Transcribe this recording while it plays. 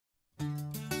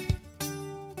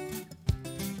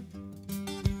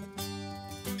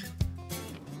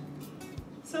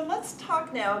So let's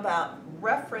talk now about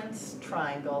reference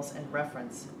triangles and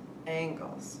reference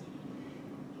angles.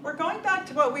 We're going back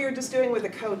to what we were just doing with the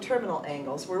coterminal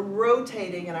angles. We're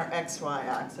rotating in our XY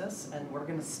axis, and we're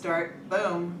going to start,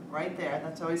 boom, right there.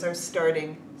 That's always our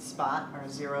starting spot, our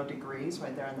 0 degrees,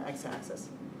 right there on the x-axis.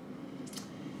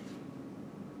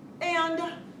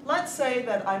 And let's say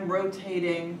that I'm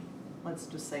rotating, let's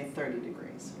just say 30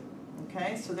 degrees.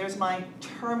 Okay, so there's my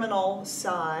terminal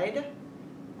side.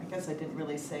 I guess I didn't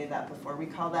really say that before. We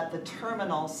call that the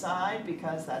terminal side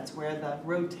because that's where the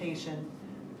rotation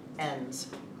ends.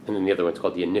 And then the other one's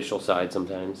called the initial side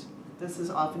sometimes. This is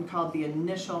often called the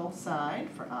initial side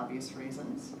for obvious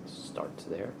reasons. Starts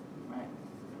there. Right.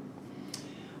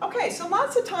 Okay, so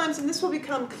lots of times, and this will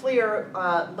become clear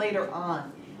later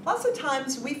on, lots of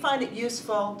times we find it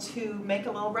useful to make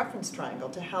a little reference triangle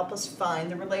to help us find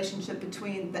the relationship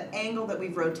between the angle that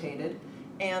we've rotated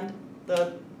and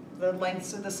the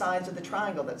lengths of the sides of the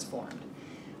triangle that's formed.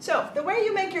 So the way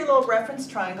you make your little reference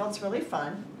triangle, it's really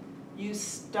fun. You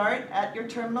start at your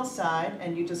terminal side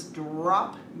and you just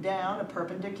drop down a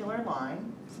perpendicular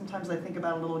line. Sometimes I think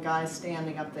about a little guy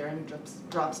standing up there and he just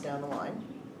drops down the line.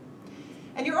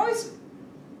 And you're always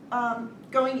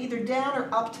going either down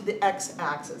or up to the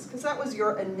x-axis because that was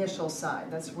your initial side.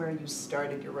 That's where you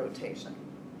started your rotation.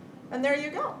 And there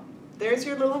you go. There's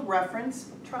your little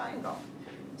reference triangle.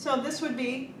 So this would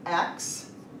be x.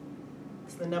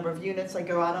 It's the number of units I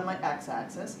go out on my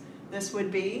x-axis. This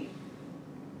would be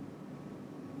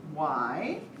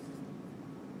y.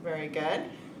 Very good.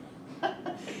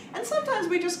 And sometimes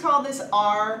we just call this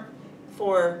r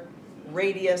for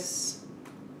radius,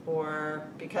 or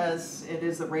because it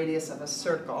is the radius of a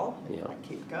circle. Yeah. I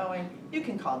keep going. You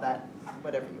can call that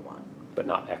whatever you want. But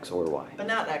not x or y. But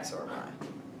not x or y.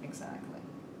 Exactly.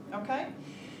 Okay?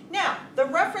 Now, the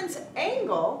reference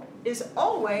angle is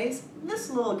always this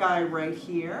little guy right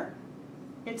here.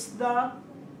 It's the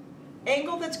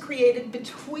angle that's created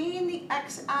between the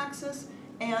x-axis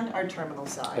and our terminal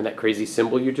side. And that crazy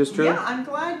symbol you just drew? Yeah, I'm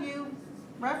glad you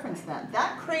referenced that.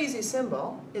 That crazy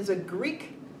symbol is a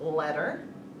Greek letter,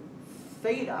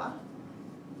 theta.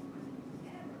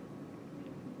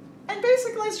 And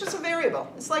basically it's just a variable.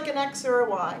 It's like an x or a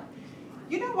y.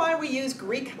 You know why we use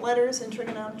Greek letters in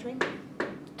trigonometry?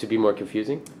 To be more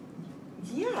confusing?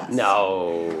 Yes.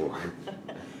 No.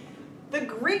 The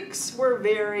Greeks were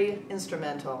very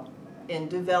instrumental in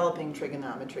developing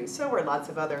trigonometry. So were lots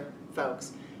of other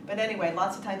folks. But anyway,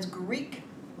 lots of times Greek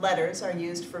letters are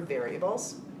used for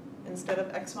variables instead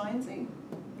of x, y, and z,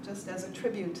 just as a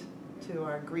tribute to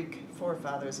our Greek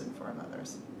forefathers and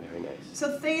foremothers. Very nice.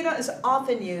 So theta is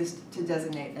often used to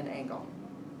designate an angle.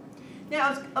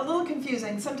 Now, it's a little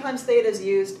confusing. Sometimes theta is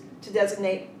used to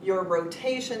designate your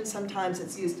rotation. Sometimes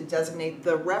it's used to designate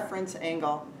the reference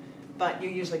angle. But you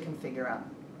usually can figure out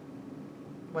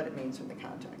what it means in the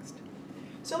context.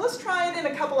 So let's try it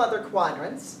in a couple other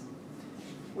quadrants.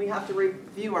 We have to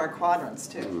review our quadrants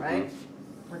too, right?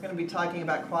 We're going to be talking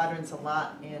about quadrants a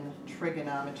lot in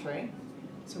trigonometry.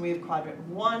 So we have quadrant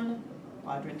 1,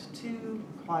 quadrant 2,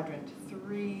 quadrant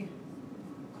 3,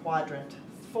 quadrant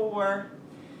 4.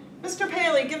 Mr.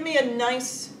 Paley, give me a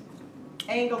nice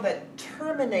angle that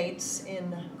terminates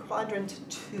in quadrant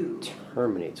 2.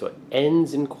 Terminate. So it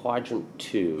ends in quadrant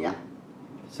 2. Yeah.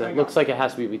 So it looks like it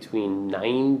has to be between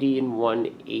 90 and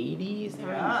 180. Is that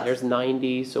right? There's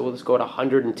 90, so let's go at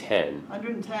 110.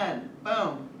 110.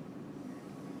 Boom.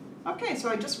 Okay, so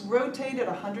I just rotated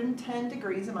 110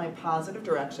 degrees in my positive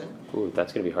direction. Ooh,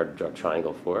 that's going to be hard to draw a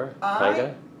triangle for,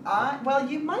 kinda. Well,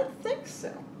 you might think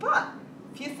so. But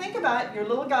if you think about it, your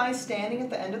little guy standing at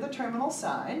the end of the terminal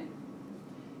side,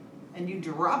 and you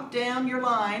drop down your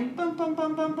line, bum, bum,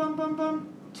 bum, bum, bum, bum,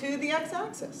 bum, to the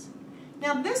x-axis.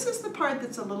 Now this is the part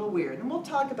that's a little weird, and we'll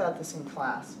talk about this in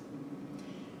class.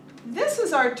 This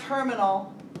is our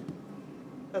terminal,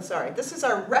 this is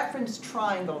our reference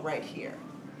triangle right here.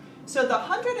 So the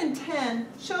 110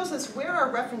 shows us where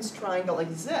our reference triangle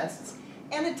exists,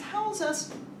 and it tells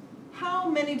us how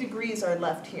many degrees are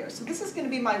left here. So this is going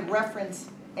to be my reference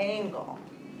angle.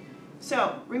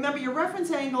 So remember, your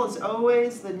reference angle is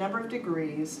always the number of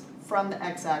degrees from the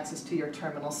x-axis to your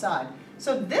terminal side.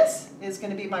 So this is going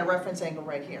to be my reference angle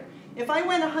right here. If I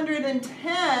went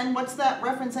 110, what's that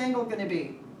reference angle going to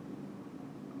be?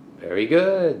 Very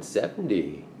good,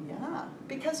 70. Yeah,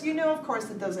 because you know, of course,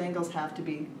 that those angles have to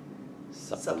be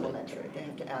supplementary. They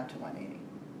have to add to 180.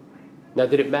 Now,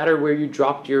 did it matter where you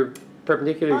dropped your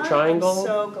perpendicular triangle? I'm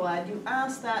so glad you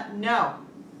asked that. No.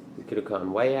 You could have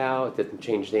gone way out, didn't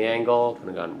change the angle, could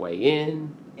have gone way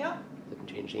in. Yeah. Didn't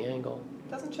change the angle.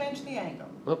 Doesn't change the angle.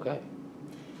 Okay.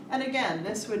 And again,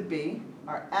 this would be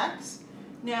our x.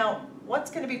 Now,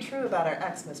 what's going to be true about our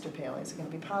x, Mr. Paley? Is it going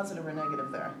to be positive or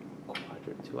negative there?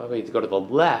 Quadrant 2, I need to go to the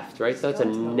left, right? So that's a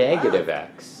Go to the negative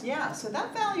left. x. Yeah, so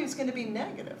that value is going to be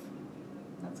negative.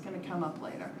 That's going to come up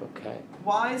later. Okay.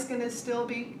 Y is going to still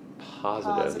be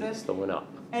Positive. It's the one up.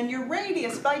 And your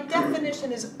radius, by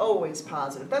definition, is always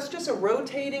positive. That's just a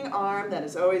rotating arm that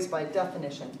is always, by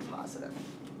definition, positive.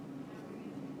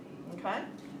 Okay?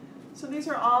 So these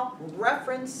are all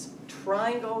reference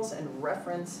triangles and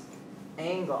reference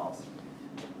angles.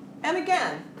 And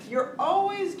again, you're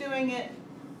always doing it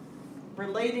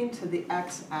relating to the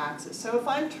x-axis. So if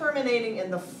I'm terminating in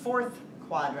the fourth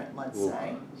quadrant, let's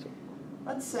say,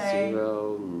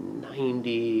 0,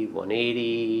 90,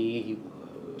 180,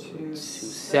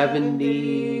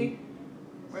 270.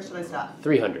 Where should I stop?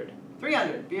 300.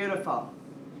 300, beautiful.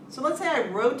 So let's say I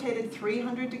rotated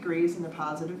 300 degrees in the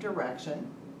positive direction.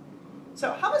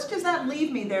 So how much does that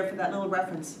leave me there for that little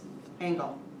reference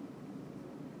angle?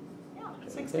 Yeah,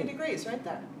 60 degrees right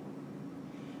there.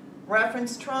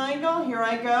 Reference triangle, here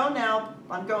I go. Now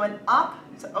I'm going up.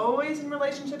 It's always in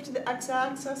relationship to the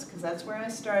x-axis because that's where I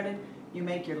started. You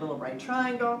make your little right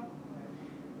triangle.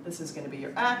 This is going to be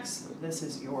your x. This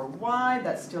is your y.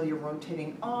 That's still your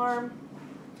rotating arm.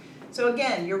 So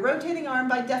again, your rotating arm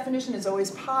by definition is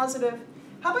always positive.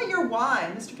 How about your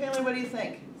y? Mr. Paley, what do you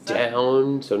think?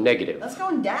 Down, so negative. That's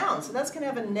going down, so that's going to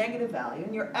have a negative value.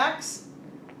 And your x?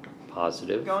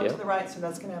 Positive, going to the right, so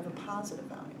that's going to have a positive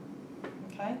value.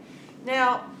 Okay?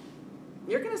 Now,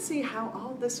 you're going to see how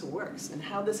all this works and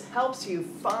how this helps you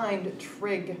find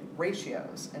trig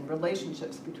ratios and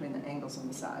relationships between the angles and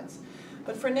the sides.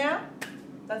 But for now,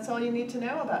 that's all you need to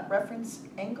know about reference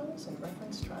angles and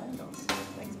reference triangles.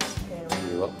 Thanks, Mr.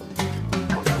 Paley. You're welcome.